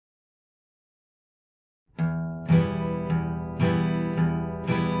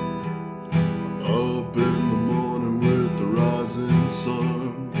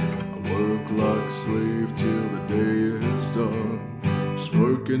till the day is done. Just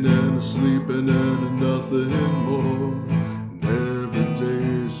working and sleeping and nothing more. And every day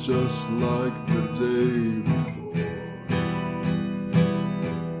is just like the day before.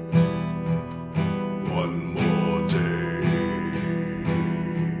 One more day,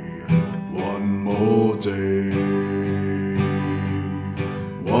 one more day.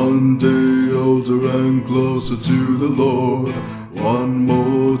 One day older and closer to the Lord. One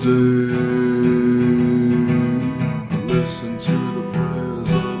more day. Listen to the prayers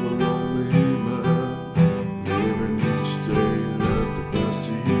of a lonely man, living each day at the best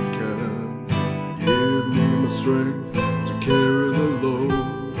he can. Give me my strength to carry the load.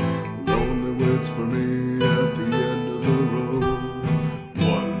 Lonely waits for me at the end of the road.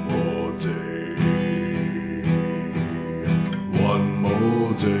 One more day, one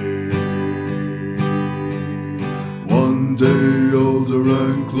more day. One day older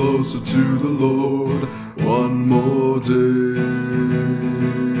and closer to the Lord. One more day.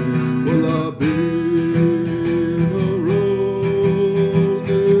 Well, I've been around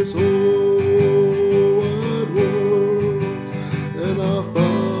this whole wide world, and I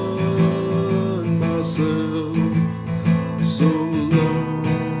find myself so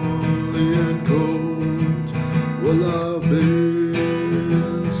lonely and cold. Well, I've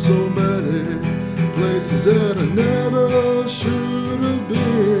been so many places that I never should have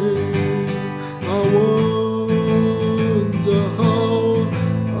been. I wonder how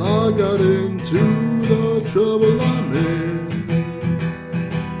I got into the trouble I'm in.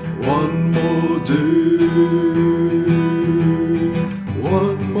 One more day,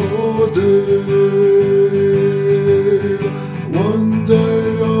 one more day. One day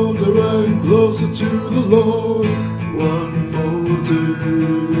older and closer to the Lord. One more day.